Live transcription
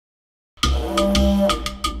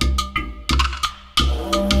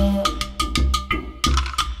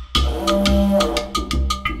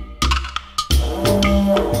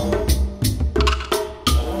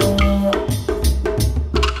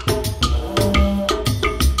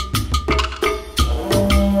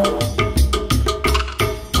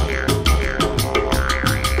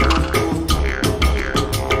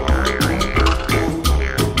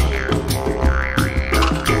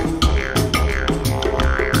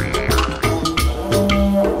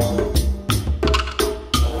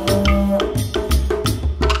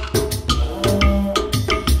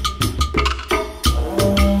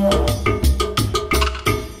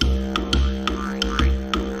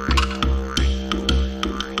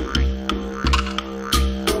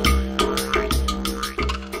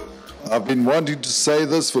I've been wanting to say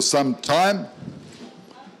this for some time.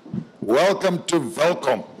 Welcome to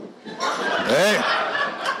Welkom. Hey.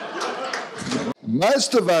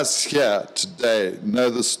 Most of us here today know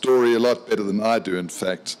the story a lot better than I do, in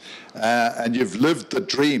fact, and you've lived the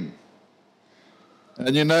dream.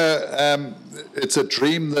 And you know, it's a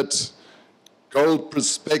dream that gold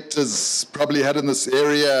prospectors probably had in this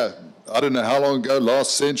area, I don't know how long ago,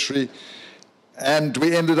 last century, and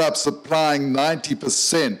we ended up supplying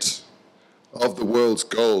 90% of the world's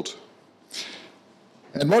gold.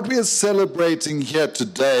 And what we are celebrating here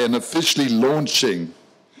today and officially launching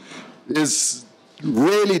is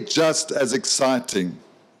really just as exciting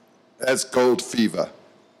as gold fever.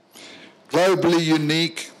 Globally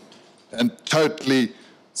unique and totally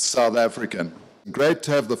South African. Great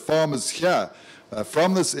to have the farmers here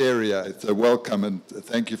from this area. It's a welcome and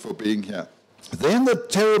thank you for being here. Then the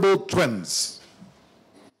terrible twins,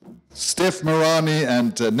 Stefano Marani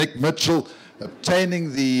and Nick Mitchell,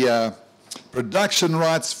 obtaining the production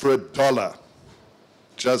rights for $1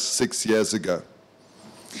 just 6 years ago.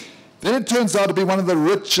 Then it turns out to be one of the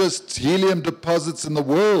richest helium deposits in the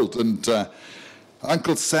world, and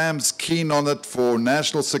Uncle Sam's keen on it for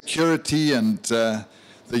national security, and the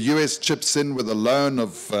US chips in with a loan of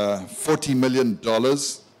 $40 million.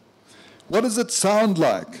 What does it sound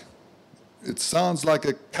like? It sounds like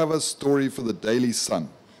a cover story for the Daily Sun.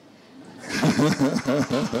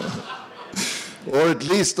 Or at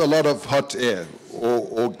least a lot of hot air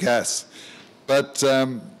or gas. But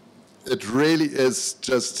it really is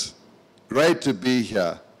just great to be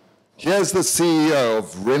here. Here's the CEO of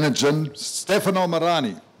Renergen, Stefano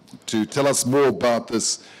Marani, to tell us more about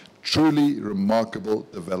this truly remarkable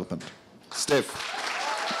development. Steph.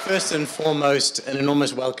 First and foremost, an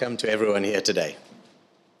enormous welcome to everyone here today.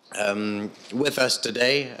 With us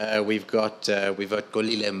today, we've got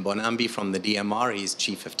Kolile Mbonambi from the DMR. He's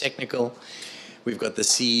Chief of Technical. We've got the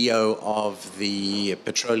CEO of the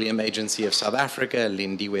Petroleum Agency of South Africa,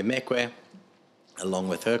 Lindiwe Mekwe, along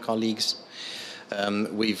with her colleagues.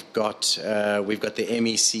 We've got the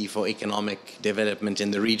MEC for Economic Development in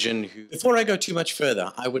the region. Before I go too much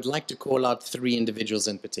further, I would like to call out 3 individuals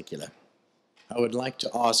in particular. I would like to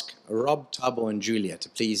ask Rob, Thabo, and Julia to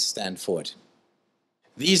please stand forward.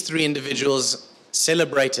 These 3 individuals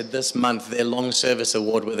celebrated this month their long service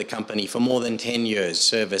award with the company for more than 10 years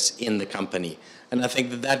service in the company. And I think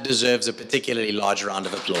that that deserves a particularly large round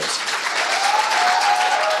of applause.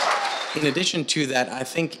 In addition to that, I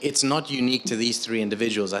think it's not unique to these 3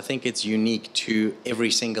 individuals. I think it's unique to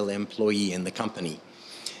every single employee in the company.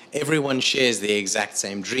 Everyone shares the exact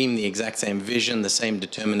same dream, the exact same vision, the same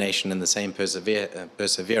determination, and the same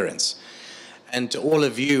perseverance. And to all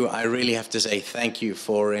of you, I really have to say thank you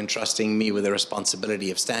for entrusting me with the responsibility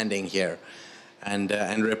of standing here and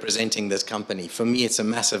representing this company. For me, it's a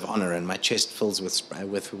massive honor, and my chest fills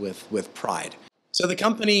with pride. So the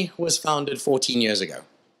company was founded 14 years ago.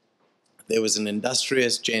 There was an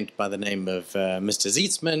industrious gent by the name of Mr.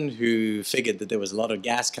 Zeetzman, who figured that there was a lot of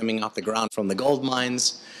gas coming out the ground from the gold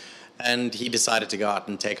mines, and he decided to go out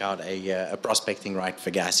and take out a prospecting right for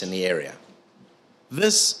gas in the area.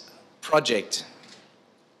 This project,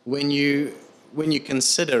 when you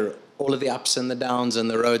consider all of the ups and the downs and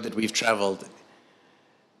the road that we've traveled,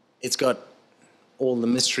 it's got all the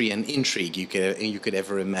mystery and intrigue you could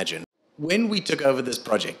ever imagine. When we took over this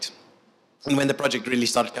project, and when the project really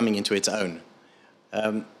started coming into its own,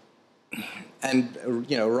 and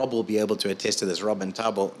you know, Rob will be able to attest to this, Rob and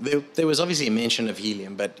Thabo, there was obviously a mention of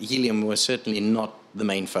helium, but helium was certainly not the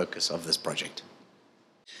main focus of this project.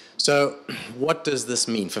 So what does this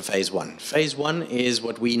mean for phase 1? Phase 1 is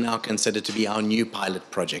what we now consider to be our new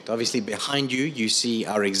pilot project. Obviously behind you, you see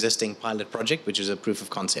our existing pilot project, which is a proof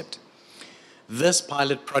of concept. This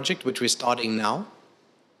pilot project, which we're starting now,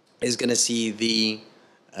 is going to see the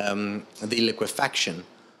liquefaction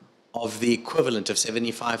of the equivalent of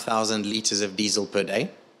 75,000 liters of diesel per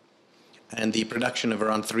day and the production of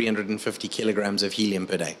around 350 kilograms of helium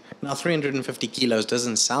per day. Now, 350 kilos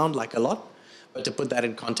doesn't sound like a lot, but to put that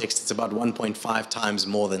in context, it's about 1.5 times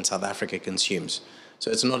more than South Africa consumes. So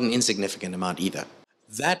it's not an insignificant amount either.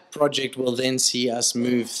 That project will then see us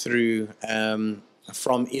move through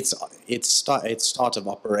from its start of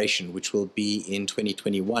operation, which will be in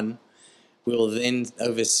 2021. We will then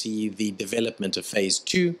oversee the development of phase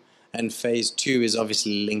 2, and phase 2 is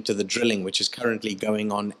obviously linked to the drilling, which is currently going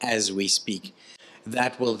on as we speak.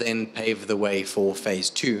 That will then pave the way for phase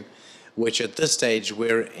 2, which at this stage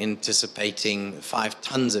we're anticipating 5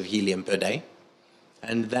 tons of helium per day,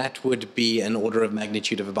 and that would be an order of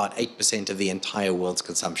magnitude of about 8% of the entire world's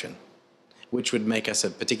consumption, which would make us a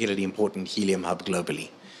particularly important helium hub globally.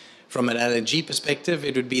 From an LNG perspective,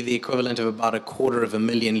 it would be the equivalent of about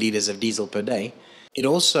 250,000 liters of diesel per day. It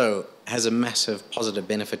also has a massive positive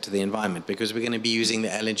benefit to the environment because we're going to be using the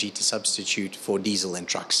LNG to substitute for diesel in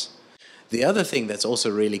trucks. The other thing that's also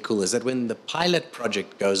really cool is that when the pilot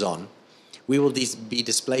project goes on, we will be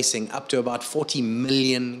displacing up to about 40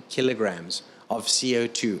 million kilograms of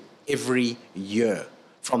CO2 every year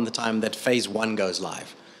from the time that phase 1 goes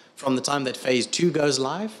live. From the time that phase 2 goes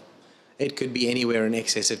live, it could be anywhere in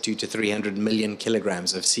excess of 200 to 300 million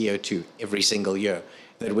kilograms of CO2 every single year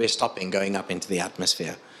that we're stopping going up into the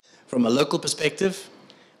atmosphere. From a local perspective,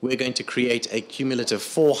 we're going to create a cumulative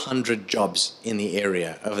 400 jobs in the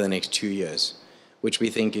area over the next 2 years, which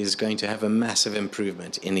we think is going to have a massive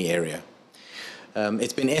improvement in the area.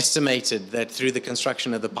 It's been estimated that through the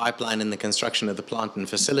construction of the pipeline and the construction of the plant and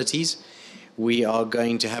facilities, we are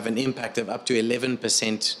going to have an impact of up to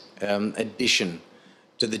 11% addition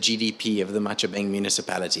to the GDP of the Machabeng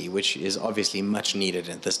municipality, which is obviously much needed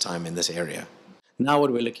at this time in this area. Now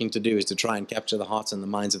what we're looking to do is to try and capture the hearts and the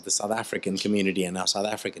minds of the South African community and our South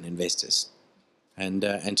African investors, and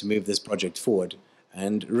to move this project forward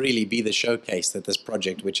and really be the showcase that this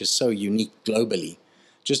project, which is so unique globally,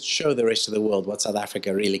 just show the rest of the world what South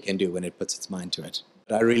Africa really can do when it puts its mind to it.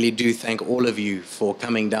 But I really do thank all of you for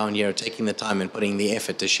coming down here, taking the time and putting the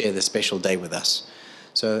effort to share this special day with us.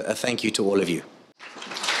 So a thank you to all of you.